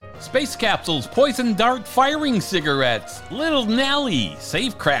Space capsules, poison dart firing cigarettes, Little Nelly,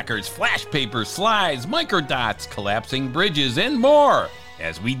 safe crackers, flash paper, slides, microdots, collapsing bridges, and more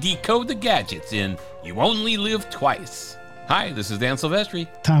as we decode the gadgets in You Only Live Twice. Hi, this is Dan Silvestri.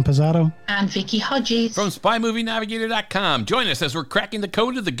 Tom Pizzato. And Vicky Hodges. From SpyMovieNavigator.com. Join us as we're cracking the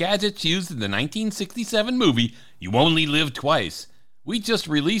code of the gadgets used in the 1967 movie You Only Live Twice. We just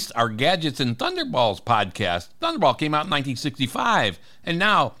released our Gadgets and Thunderballs podcast. Thunderball came out in 1965. And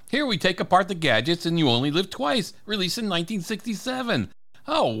now, here we take apart the gadgets in You Only Live Twice, released in 1967.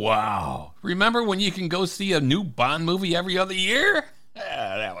 Oh, wow. Remember when you can go see a new Bond movie every other year?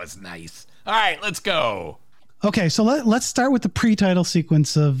 That was nice. All right, let's go. Okay, so let's start with the pre-title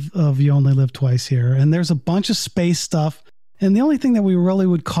sequence of You Only Live Twice here. And there's a bunch of space stuff. And the only thing that we really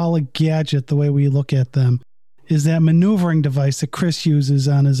would call a gadget, the way we look at them, is that maneuvering device that Chris uses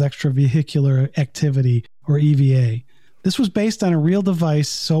on his extravehicular activity, or EVA. This was based on a real device,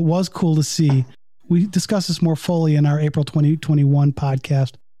 so it was cool to see. We discussed this more fully in our April 2021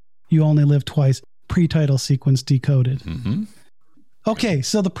 podcast, You Only Live Twice, pre-title sequence decoded. Mm-hmm. Okay,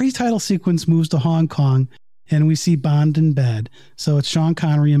 so the pre-title sequence moves to Hong Kong, and we see Bond in bed. So it's Sean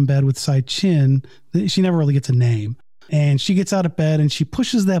Connery in bed with Sai Chin. She never really gets a name. And she gets out of bed, and she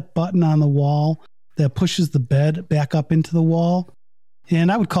pushes that button on the wall that pushes the bed back up into the wall.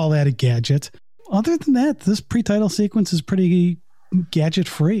 And I would call that a gadget. Other than that, this pre-title sequence is pretty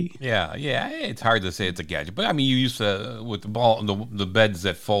gadget-free. Yeah, it's hard to say it's a gadget. But, I mean, you used to, with the beds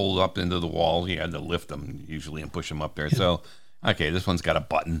that fold up into the wall, you had to lift them usually and push them up there. Yeah. So, okay, this one's got a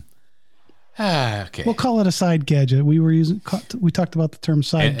button. Okay. We'll call it a side gadget. We talked about the term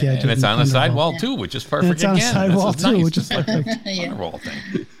side gadget. And it's on the sidewall, too, which is perfect. It's on the sidewall, too, which is perfect. Wonderful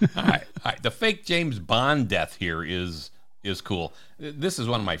thing. All right. The fake James Bond death here is cool. This is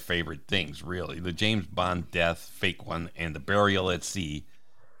one of my favorite things, really. The James Bond death, fake one, and the burial at sea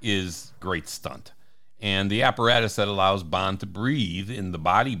is great stunt. And the apparatus that allows Bond to breathe in the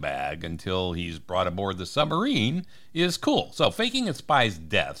body bag until he's brought aboard the submarine is cool. So faking a spy's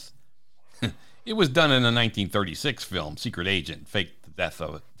death, it was done in a 1936 film, Secret Agent, faked the death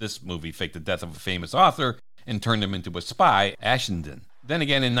of a famous author and turned him into a spy, Ashenden. Then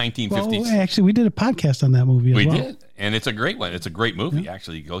again in 1950s. Well, actually, we did a podcast on that movie as well. We did, and it's a great one. It's a great movie,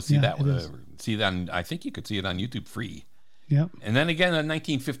 actually. Go see that one. See that. I think you could see it on YouTube free. Yep. And then again, a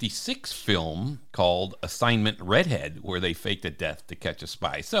 1956 film called Assignment Redhead, where they faked a death to catch a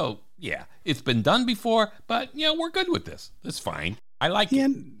spy. So, yeah, it's been done before, but, we're good with this. It's fine. I like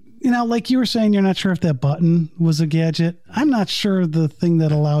it. Like you were saying, you're not sure if that button was a gadget. I'm not sure the thing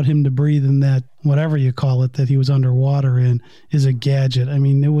that allowed him to breathe in that, whatever you call it, that he was underwater in, is a gadget. I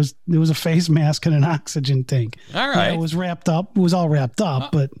mean, it was a face mask and an oxygen tank. All right. It was wrapped up. It was all wrapped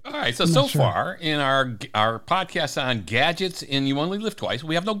up, but... All right, so far, in our podcast on gadgets in You Only Live Twice,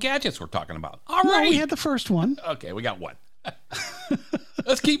 we have no gadgets we're talking about. All right. We had the first one. Okay, we got one.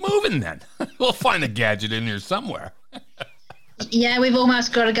 Let's keep moving, then. We'll find a gadget in here somewhere. Yeah, we've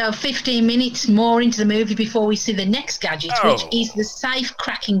almost got to go 15 minutes more into the movie before we see the next gadget, which is the safe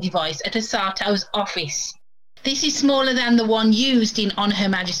cracking device at Asato's office. This is smaller than the one used in On Her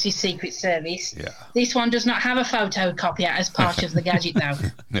Majesty's Secret Service. Yeah. This one does not have a photocopier as part of the gadget, though.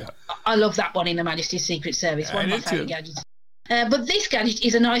 Yeah. I love that one in Her Majesty's Secret Service. One of my favourite gadgets. But this gadget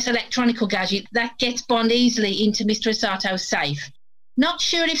is a nice electronical gadget that gets Bond easily into Mr. Asato's safe. Not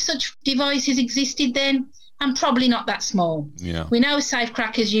sure if such devices existed then, and probably not that small. Yeah. We know safe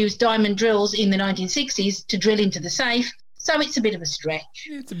crackers used diamond drills in the 1960s to drill into the safe, so it's a bit of a stretch.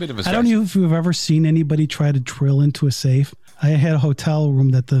 I don't know if you've ever seen anybody try to drill into a safe. I had a hotel room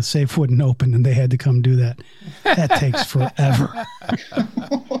that the safe wouldn't open, and they had to come do that. That takes forever.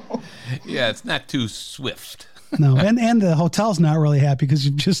 Yeah, it's not too swift. No, and the hotel's not really happy because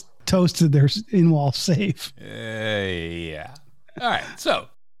you've just toasted their in-wall safe. Yeah. All right, so...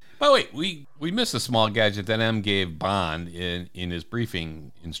 But wait, we missed a small gadget that M gave Bond in his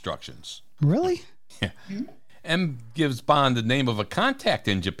briefing instructions. Really? Yeah. M gives Bond the name of a contact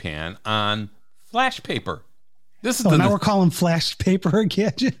in Japan on flash paper. Now we're calling flash paper a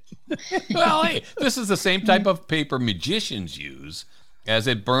gadget? Well, hey, this is the same type of paper magicians use, as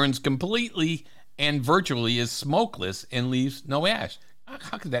it burns completely and virtually is smokeless and leaves no ash.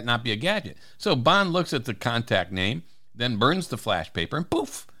 How could that not be a gadget? So Bond looks at the contact name, then burns the flash paper, and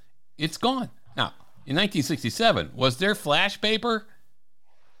poof, it's gone. Now, in 1967, was there flash paper?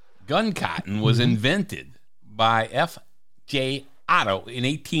 Gun cotton was invented by F.J. Otto in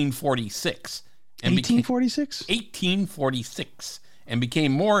 1846. 1846? 1846. And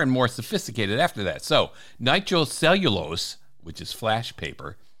became more and more sophisticated after that. So, nitrocellulose, which is flash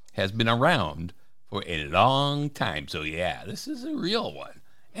paper, has been around for a long time. So, yeah, this is a real one.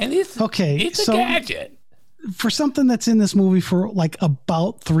 And it's a gadget. For something that's in this movie for like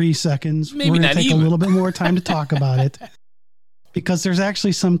about 3 seconds, maybe we're going to take even. a little bit more time to talk about it because there's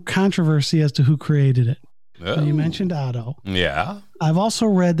actually some controversy as to who created it. Oh. So you mentioned Otto. Yeah. I've also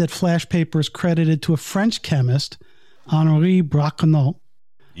read that flash paper is credited to a French chemist, Henri Braconnot.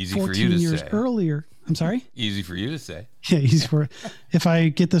 Easy for you to years say. Earlier. I'm sorry? Easy for you to say. Yeah, easy for. If I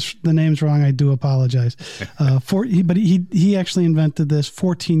get the names wrong, I do apologize. But he actually invented this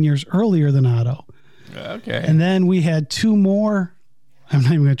 14 years earlier than Otto. Okay. And then we had 2 more. I'm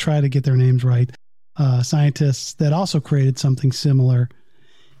not even going to try to get their names right. Scientists that also created something similar,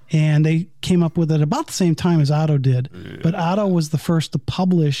 and they came up with it about the same time as Otto did. Yeah. But Otto was the first to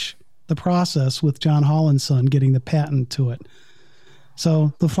publish the process, with John Holland's son getting the patent to it.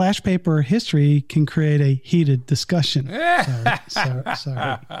 So the flash paper history can create a heated discussion. Sorry.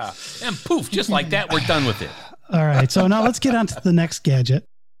 And poof, just like that, we're done with it. All right. So now let's get on to the next gadget,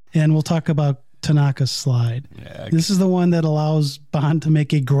 and we'll talk about Tanaka's slide. Yeah, okay. This is the one that allows Bond to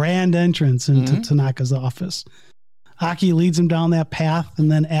make a grand entrance into Tanaka's office. Aki leads him down that path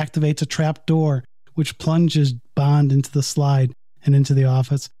and then activates a trap door, which plunges Bond into the slide and into the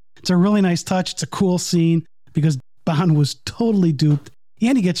office. It's a really nice touch. It's a cool scene because Bond was totally duped,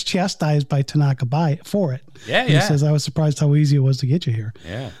 and he gets chastised by Tanaka for it. Yeah, He says, I was surprised how easy it was to get you here.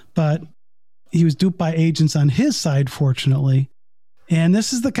 Yeah. But he was duped by agents on his side, fortunately. And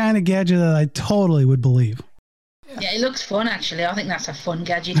this is the kind of gadget that I totally would believe. Yeah, it looks fun, actually. I think that's a fun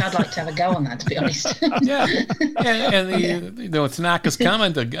gadget. I'd like to have a go on that, to be honest. Yeah. And Tanaka's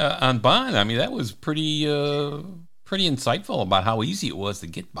comment on Bond, I mean, that was pretty insightful about how easy it was to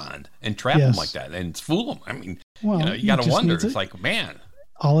get Bond and trap him like that and fool him. I mean, you got to wonder. It's like, man.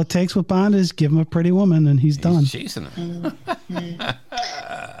 All it takes with Bond is give him a pretty woman and he's done. Chasing her.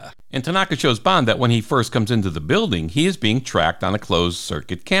 And Tanaka shows Bond that when he first comes into the building, he is being tracked on a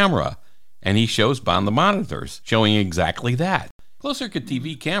closed-circuit camera. And he shows Bond the monitors, showing exactly that. Closed-circuit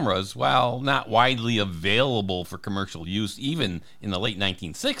TV cameras, while not widely available for commercial use even in the late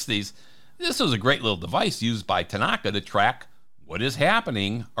 1960s, this was a great little device used by Tanaka to track what is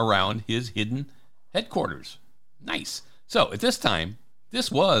happening around his hidden headquarters. Nice. So at this time,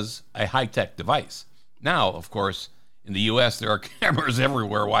 this was a high-tech device. Now, of course, in the U.S., there are cameras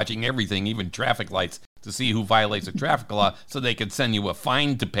everywhere watching everything, even traffic lights, to see who violates a traffic law so they can send you a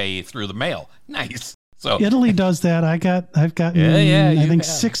fine to pay through the mail. Nice. So Italy does that. I've gotten, I think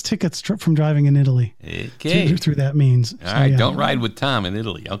 6 tickets from driving in Italy. Okay. Through that means. All right, don't ride with Tom in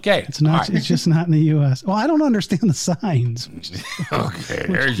Italy. Okay. It's not. Right. It's just not in the U.S. Well, I don't understand the signs. Okay,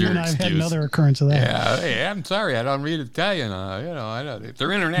 there's your excuse. I've had another occurrence of that. Yeah, I'm sorry. I don't read Italian. I don't. If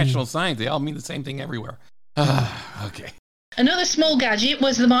they're international signs, they all mean the same thing everywhere. Okay. Another small gadget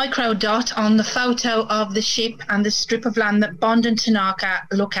was the micro dot on the photo of the ship and the strip of land that Bond and Tanaka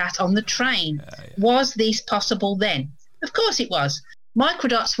look at on the train. Was this possible then? Of course it was.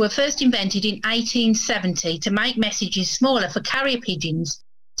 Microdots were first invented in 1870 to make messages smaller for carrier pigeons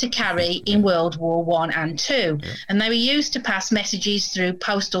to carry in World War I and II, and they were used to pass messages through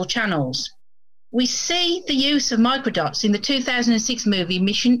postal channels. We see the use of microdots in the 2006 movie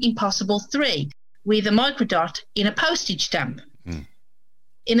Mission Impossible 3, with a microdot in a postage stamp. In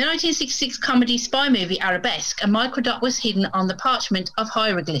the 1966 comedy spy movie Arabesque, a microdot was hidden on the parchment of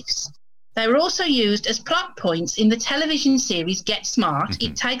hieroglyphs. They were also used as plot points in the television series Get Smart,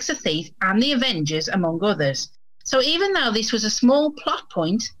 It Takes a Thief, and The Avengers, among others. So even though this was a small plot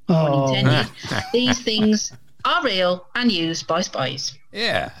point, unintended, these things are real and used by spies.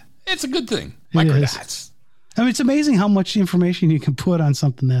 Yeah, it's a good thing. Microdots. I mean, it's amazing how much information you can put on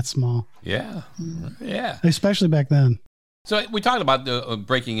something that small. Yeah. Yeah. Especially back then. So we talked about the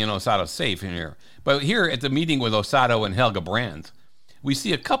breaking in Osato's safe in here. But here at the meeting with Osato and Helga Brandt, we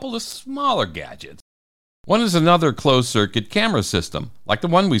see a couple of smaller gadgets. One is another closed-circuit camera system, like the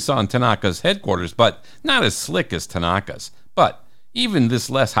one we saw in Tanaka's headquarters, but not as slick as Tanaka's. But even this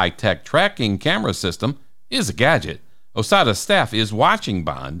less high-tech tracking camera system is a gadget. Osato's staff is watching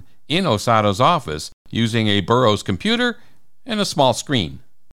Bond in Osato's office using a Burroughs computer and a small screen.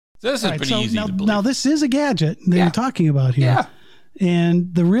 So this is pretty easy to believe. Now this is a gadget that you're talking about here. Yeah.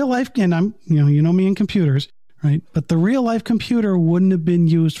 And the real life, and I'm, you know me in computers, right? But the real life computer wouldn't have been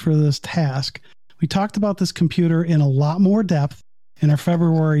used for this task. We talked about this computer in a lot more depth in our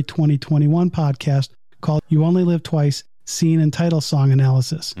February 2021 podcast called You Only Live Twice, Scene and Title Song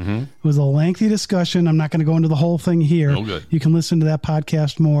Analysis. It was a lengthy discussion. I'm not going to go into the whole thing here. Oh, good. You can listen to that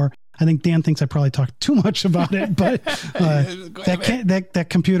podcast more. I think Dan thinks I probably talked too much about it, but that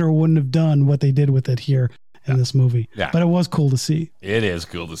computer wouldn't have done what they did with it here in this movie. Yeah. But it was cool to see. It is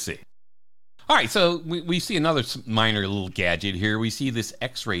cool to see. All right, so we see another minor little gadget here. We see this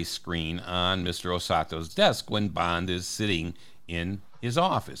X-ray screen on Mr. Osato's desk when Bond is sitting in his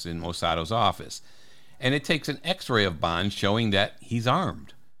office, in Osato's office. And it takes an X-ray of Bond showing that he's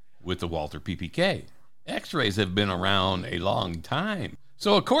armed with the Walther PPK. X-rays have been around a long time.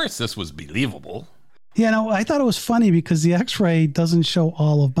 So, of course, this was believable. Yeah, no, I thought it was funny because the X-ray doesn't show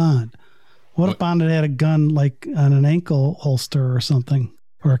all of Bond. What if Bond had a gun like on an ankle holster or something,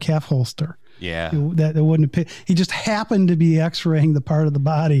 or a calf holster? Yeah. That it wouldn't have, he just happened to be X-raying the part of the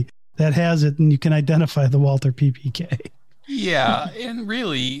body that has it, and you can identify the Walther PPK. Yeah, and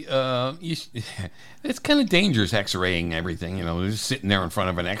really, it's kind of dangerous X-raying everything. Just sitting there in front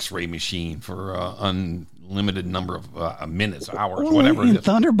of an X-ray machine for unlimited number of minutes, hours, whatever it is.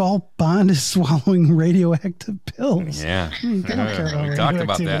 Thunderball, Bond is swallowing radioactive pills. Yeah, we talked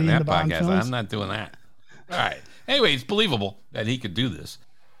about that in that podcast. I'm not doing that. All right. Anyway, it's believable that he could do this.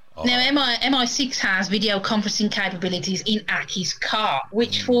 Now, MI6 has video conferencing capabilities in Aki's car,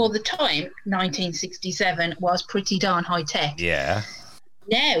 which for the time, 1967, was pretty darn high tech. Yeah.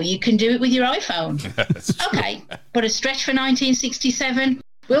 Now you can do it with your iPhone. Okay, but a stretch for 1967,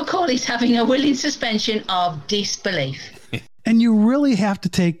 we'll call it having a willing suspension of disbelief. And you really have to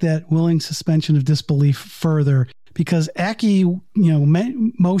take that willing suspension of disbelief further, because Aki,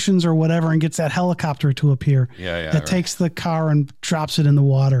 motions or whatever and gets that helicopter to appear. That takes the car and drops it in the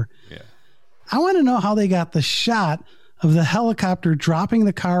water. Yeah. I want to know how they got the shot of the helicopter dropping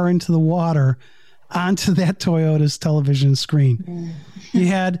the car into the water onto that Toyota's television screen. You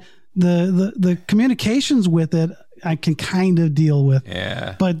had the communications with it, I can kind of deal with.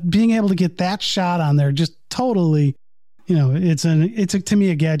 Yeah. But being able to get that shot on there just totally, it's to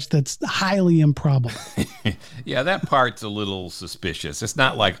me a gadget that's highly improbable. Yeah, that part's a little suspicious. It's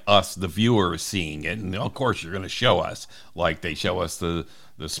not like us, the viewers, seeing it. And of course, you're going to show us like they show us the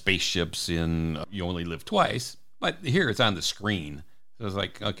spaceships in You Only Live Twice. But here it's on the screen. So it's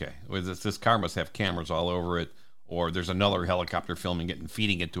like, okay, this car must have cameras all over it. Or there's another helicopter filming it and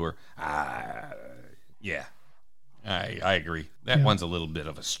feeding it to her. Yeah, I agree. That one's a little bit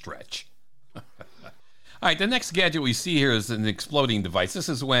of a stretch. All right, the next gadget we see here is an exploding device. This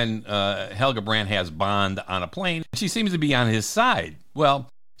is when Helga Brandt has Bond on a plane. She seems to be on his side. Well,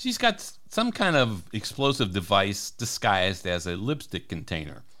 she's got some kind of explosive device disguised as a lipstick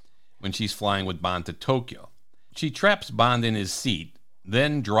container when she's flying with Bond to Tokyo. She traps Bond in his seat,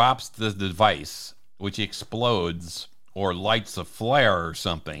 then drops the device, which explodes or lights a flare or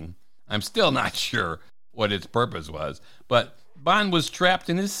something. I'm still not sure what its purpose was, but Bond was trapped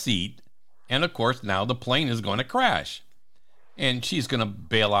in his seat. And, of course, now the plane is going to crash. And she's going to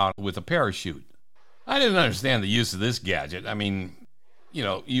bail out with a parachute. I didn't understand the use of this gadget. I mean,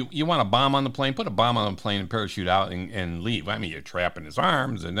 you want a bomb on the plane, put a bomb on the plane and parachute out and leave. I mean, you're trapping his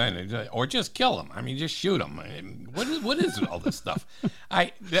arms or just kill him. I mean, just shoot him. What is all this stuff?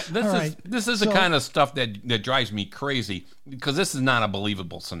 This is the kind of stuff that drives me crazy, because this is not a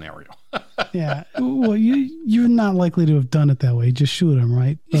believable scenario. Yeah. Well, you're not likely to have done it that way. Just shoot him,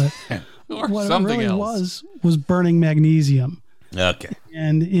 right? But or what something it really else was burning magnesium. Okay.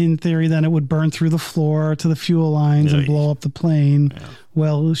 And in theory, then it would burn through the floor to the fuel lines and blow up the plane. Yeah.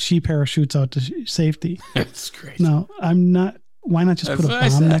 Well, she parachutes out to safety. That's great. No, I'm not. Why not just put a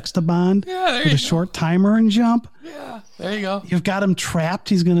bomb next to Bond with a short timer and jump? Yeah, there you go. You've got him trapped.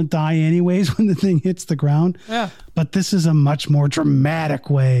 He's going to die anyways when the thing hits the ground. Yeah. But this is a much more dramatic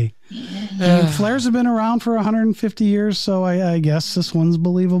way. Yeah. Flares have been around for 150 years, so I guess this one's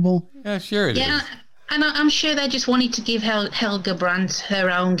believable. Yeah, sure it is. Yeah, and I'm sure they just wanted to give Helga Brandt her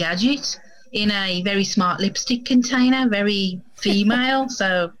own gadget in a very smart lipstick container, very female.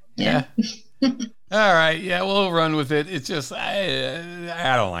 So, yeah. All right, yeah, we'll run with it. It's just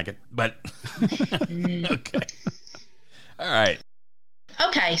I don't like it, but okay. All right.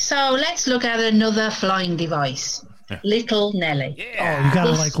 Okay, so let's look at another flying device. Little Nelly. Yeah. Oh, you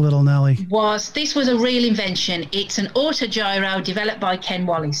gotta like Little Nelly. This was a real invention. It's an autogyro developed by Ken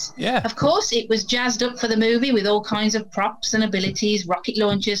Wallace. Yeah. Of course, it was jazzed up for the movie with all kinds of props and abilities, rocket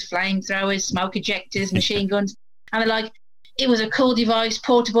launchers, flamethrowers, smoke ejectors, machine guns. And it was a cool device,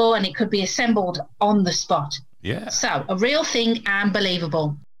 portable, and it could be assembled on the spot. Yeah. So, a real thing and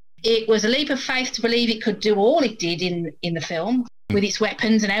believable. It was a leap of faith to believe it could do all it did in the film with its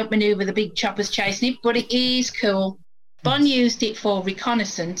weapons and outmaneuver the big choppers chasing it, but it is cool. Bond used it for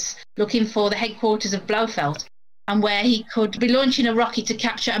reconnaissance, looking for the headquarters of Blofeld, and where he could be launching a rocket to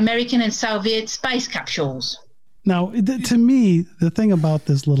capture American and Soviet space capsules. Now, to me, the thing about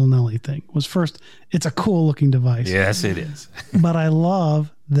this Little Nelly thing was, first, it's a cool-looking device. Yes, it is. But I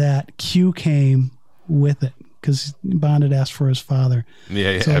love that Q came with it. because Bond had asked for his father.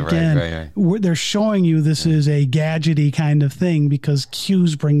 Yeah, so again, they're showing you this is a gadgety kind of thing because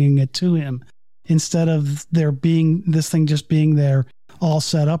Q's bringing it to him instead of there being this thing just being there all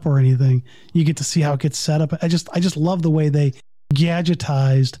set up or anything. You get to see how it gets set up. I just love the way they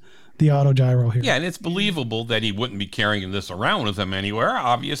gadgetized the autogyro here. Yeah, and it's believable that he wouldn't be carrying this around with him anywhere,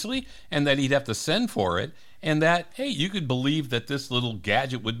 obviously, and that he'd have to send for it, and that, hey, you could believe that this little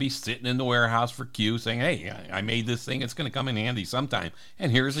gadget would be sitting in the warehouse for Q saying, hey, I made this thing, it's going to come in handy sometime,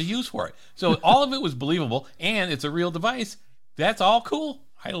 and here's a use for it. So all of it was believable, and it's a real device. That's all cool.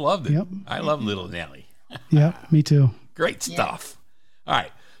 I loved it. Yep. I love Little Nelly. Yep, me too. Great stuff. Yeah. All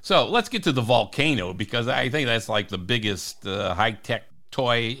right, so let's get to the volcano, because I think that's like the biggest high-tech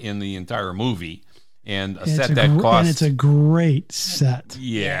toy in the entire movie, and a set that costs, and it's a great set.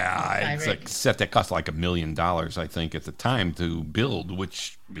 Yeah, it's a set that cost like $1 million, I think, at the time to build,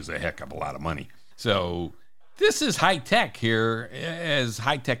 which is a heck of a lot of money. So this is high tech here, as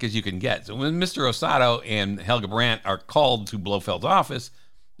high tech as you can get. So when Mr. Osato and Helga Brandt are called to Blofeld's office,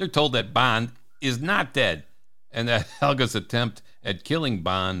 they're told that Bond is not dead, and that Helga's attempt at killing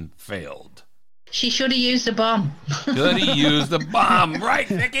Bond failed. She should have used the bomb. Should he use the bomb? Right,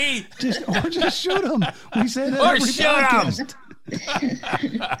 Vicky? Just shoot him. We say that or shoot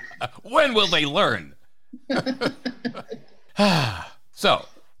him. When will they learn? So,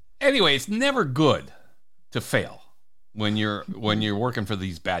 anyway, it's never good to fail when you're working for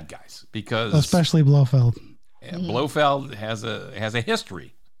these bad guys, because especially Blofeld. Blofeld has a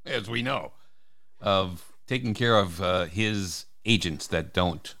history, as we know, of taking care of his agents that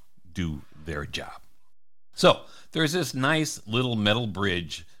don't do their job. So there's this nice little metal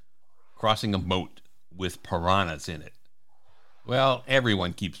bridge crossing a moat with piranhas in it. Well,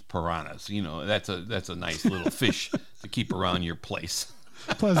 everyone keeps piranhas. You know, that's a nice little fish to keep around your place.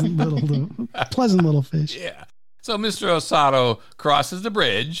 Pleasant little fish. Yeah. So Mr. Osato crosses the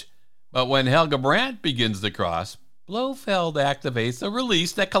bridge, but when Helga Brandt begins to cross, Blofeld activates a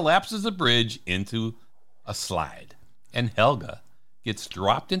release that collapses the bridge into a slide, and Helga gets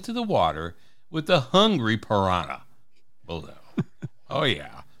dropped into the water with the hungry piranha below. Oh,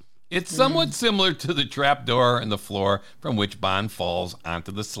 yeah. It's somewhat similar to the trapdoor in the floor from which Bond falls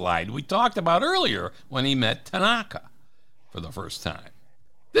onto the slide we talked about earlier when he met Tanaka for the first time.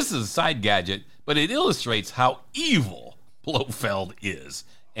 This is a side gadget, but it illustrates how evil Blofeld is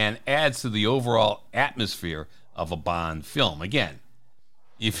and adds to the overall atmosphere of a Bond film. Again,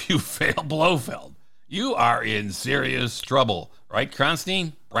 if you fail Blofeld, you are in serious trouble. Right,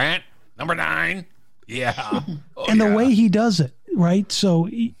 Kronstein? Brandt? Number 9? Yeah. Oh, and the way he does it, right? So,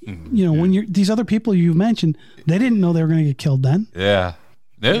 when these other people you've mentioned, they didn't know they were going to get killed then. Yeah.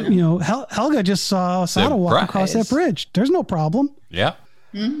 No. Helga just saw Osato walk across that bridge. There's no problem. Yeah.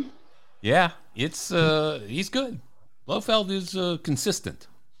 Mm-hmm. Yeah. It's, he's good. Blofeld is consistent.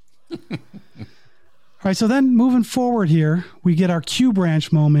 All right. So then moving forward here, we get our Q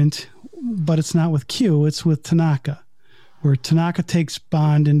branch moment, but it's not with Q, it's with Tanaka, where Tanaka takes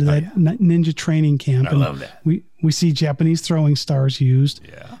Bond into that ninja training camp. I love that. We see Japanese throwing stars used.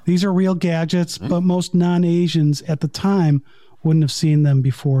 Yeah. These are real gadgets, but most non-Asians at the time wouldn't have seen them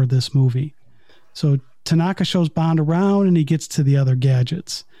before this movie. So Tanaka shows Bond around, and he gets to the other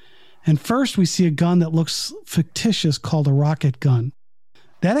gadgets. And first we see a gun that looks fictitious called a rocket gun.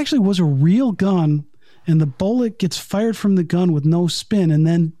 That actually was a real gun, and the bullet gets fired from the gun with no spin, and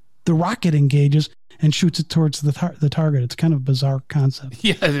then the rocket engages and shoots it towards the target. It's kind of a bizarre concept.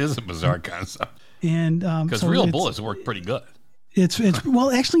 Yeah, it is a bizarre concept. And because real bullets work pretty good. It's well,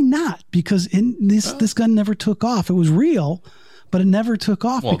 actually not, because this gun never took off. It was real, but it never took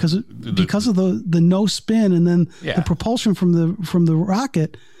off because of the no spin, and then the propulsion from the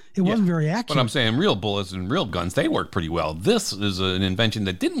rocket. It wasn't very accurate. But I'm saying real bullets and real guns, they work pretty well. This is an invention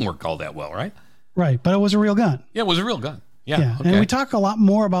that didn't work all that well, right? Right, but it was a real gun. Yeah, it was a real gun. Yeah. Okay. And we talk a lot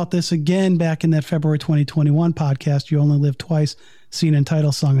more about this again back in that February 2021 podcast, You Only Live Twice, Scene and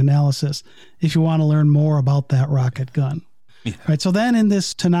Title Song Analysis, if you want to learn more about that rocket gun. Yeah. All right, so then in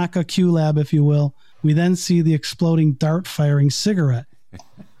this Tanaka Q lab, if you will, we then see the exploding dart-firing cigarette.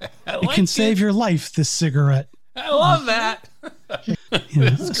 It can save your life, this cigarette. I love that.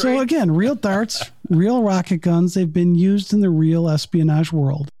 So again, real darts, real rocket guns, they've been used in the real espionage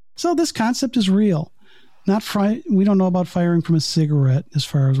world. So this concept is real. We don't know about firing from a cigarette as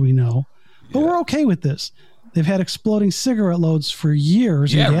far as we know, but we're okay with this. They've had exploding cigarette loads for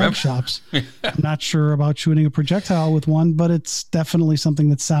years in gag shops. I'm not sure about shooting a projectile with one, but it's definitely something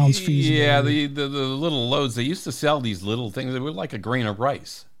that sounds feasible. Yeah, the little loads, they used to sell these little things that were like a grain of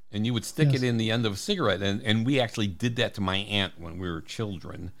rice, and you would stick it in the end of a cigarette. And we actually did that to my aunt when we were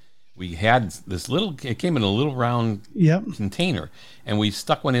children. we had this little, it came in a little round container, and we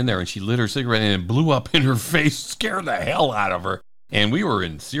stuck one in there, and she lit her cigarette, and it blew up in her face, scared the hell out of her. And we were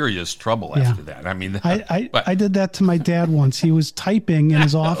in serious trouble after that. I mean, I did that to my dad once. He was typing in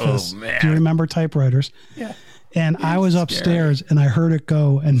his office. Do you remember typewriters? Yeah. And I was upstairs, and I heard it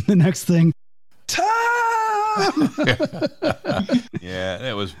go, and the next thing, Tom! Yeah,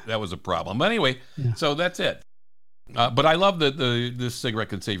 that was a problem. But anyway, so that's it. But I love that this cigarette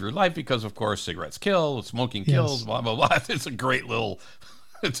can save your life because, of course, cigarettes kill, smoking kills, blah blah blah. It's a great little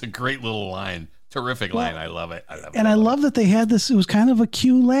line. Terrific line. I love it. I love that they had this. It was kind of a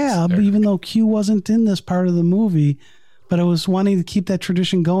Q lab, even though Q wasn't in this part of the movie, but it was wanting to keep that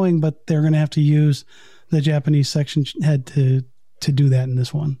tradition going. But they're going to have to use the Japanese section head to do that in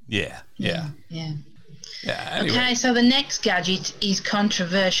this one. Yeah. Anyway. Okay, so the next gadget is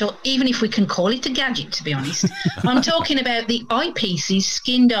controversial, even if we can call it a gadget, to be honest. I'm talking about the eyepieces,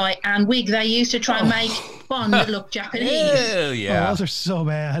 skin dye, and wig they used to try and make Bond look Japanese. Hell yeah. Those are so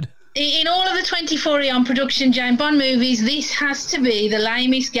bad. In all of the 24 Eon production James Bond movies, this has to be the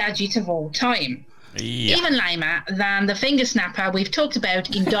lamest gadget of all time. Yeah. Even lamer than the finger snapper we've talked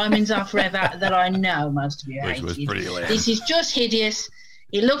about in Diamonds Are Forever that I know most of you hated. Which was pretty lame. This is just hideous.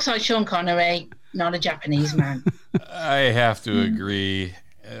 It looks like Sean Connery, not a Japanese man. I have to agree.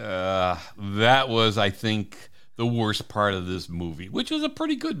 That was, I think, the worst part of this movie, which was a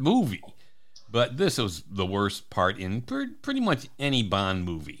pretty good movie. But this was the worst part in pretty much any Bond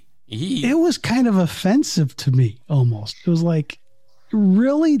movie. It was kind of offensive to me, almost. It was like,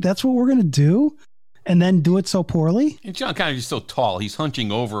 really? That's what we're going to do? And then do it so poorly? And Sean Connery's so tall. He's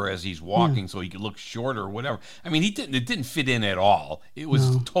hunching over as he's walking so he could look shorter or whatever. I mean, it didn't fit in at all. It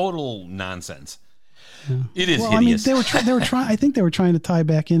was total nonsense. Yeah. It is hideous. I mean, they were trying. I think they were trying to tie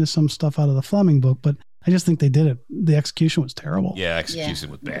back into some stuff out of the Fleming book, but I just think they did it. The execution was terrible. Yeah, execution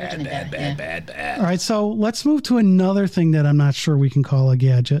was bad. All right, so let's move to another thing that I'm not sure we can call a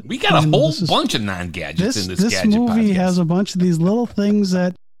gadget. We got a whole bunch of non-gadgets in this gadget This movie podcast. has a bunch of these little things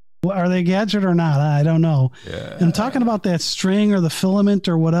that, are they gadget or not? I don't know. Yeah. And I'm talking about that string or the filament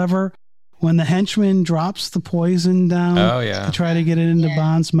or whatever, when the henchman drops the poison down to try to get it into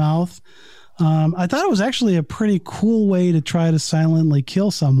Bond's mouth. I thought it was actually a pretty cool way to try to silently kill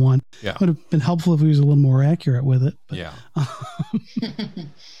someone. Yeah. Would have been helpful if he was a little more accurate with it. But.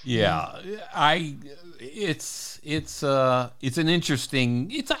 Yeah. It's an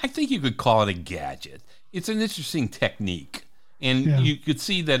interesting, I think you could call it a gadget. It's an interesting technique. And you could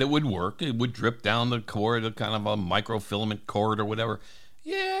see that it would work. It would drip down the cord, kind of a microfilament cord or whatever.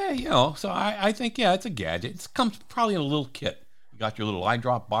 Yeah, so I think, it's a gadget. It comes probably in a little kit. You got your little eye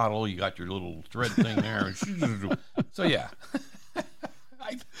drop bottle. You got your little thread thing there. So, yeah.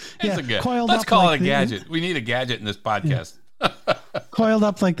 It's a gadget. Let's call it a gadget. We need a gadget in this podcast. Coiled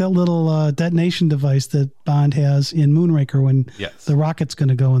up like that little detonation device that Bond has in Moonraker when the rocket's going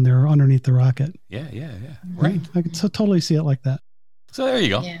to go and they're underneath the rocket. Yeah. Right. I could totally see it like that. So there you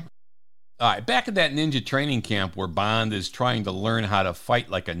go. Yeah. All right. Back at that ninja training camp where Bond is trying to learn how to fight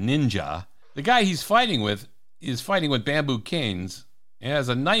like a ninja, the guy he's fighting with is fighting with bamboo canes and has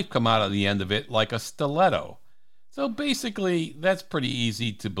a knife come out of the end of it like a stiletto. So basically, that's pretty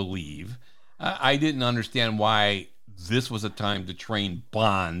easy to believe. I didn't understand why this was a time to train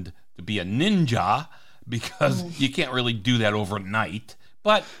Bond to be a ninja because you can't really do that overnight.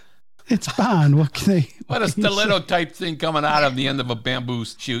 But it's Bond. What can they? What a stiletto type thing coming out of the end of a bamboo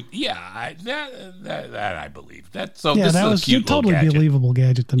shoot. Yeah, that I believe. This was a cute totally gadget. Believable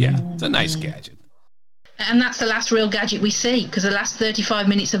gadget to me. Yeah, it's a nice gadget. And that's the last real gadget we see, because the last 35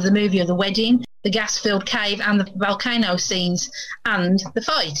 minutes of the movie are the wedding, the gas-filled cave, and the volcano scenes, and the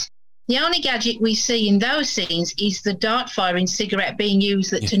fight. The only gadget we see in those scenes is the dart-firing cigarette being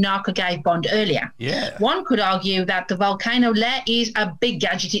used that Tanaka gave Bond earlier. Yeah. One could argue that the volcano lair is a big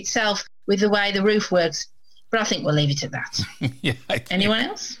gadget itself with the way the roof works, but I think we'll leave it at that. Anyone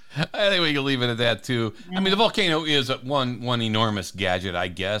else? I think we can leave it at that, too. Yeah. I mean, the volcano is one enormous gadget, I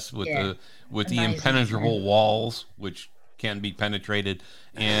guess, with the impenetrable walls, which can be penetrated,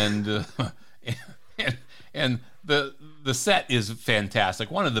 and the set is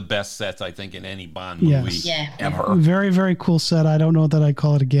fantastic. One of the best sets, I think, in any Bond movie ever. Very, very cool set. I don't know that I'd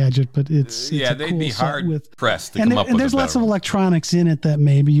call it a gadget, but it's they'd cool be hard pressed to come up with. And there's lots of electronics in it that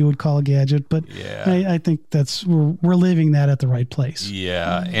maybe you would call a gadget, but I think we're leaving that at the right place.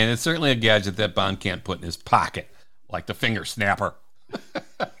 Yeah, and it's certainly a gadget that Bond can't put in his pocket, like the finger snapper.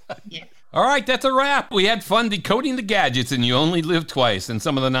 All right, that's a wrap. We had fun decoding the gadgets, and you only live twice, and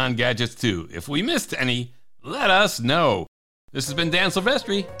some of the non-gadgets too. If we missed any, let us know. This has been Dan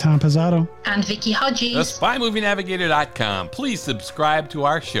Silvestri, Tom Pizzato, and Vicky Hodges. The SpyMovieNavigator.com. Please subscribe to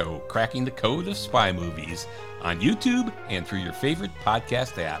our show, Cracking the Code of Spy Movies, on YouTube and through your favorite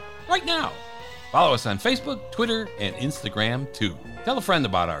podcast app right now. Follow us on Facebook, Twitter, and Instagram, too. Tell a friend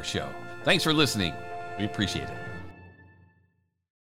about our show. Thanks for listening. We appreciate it.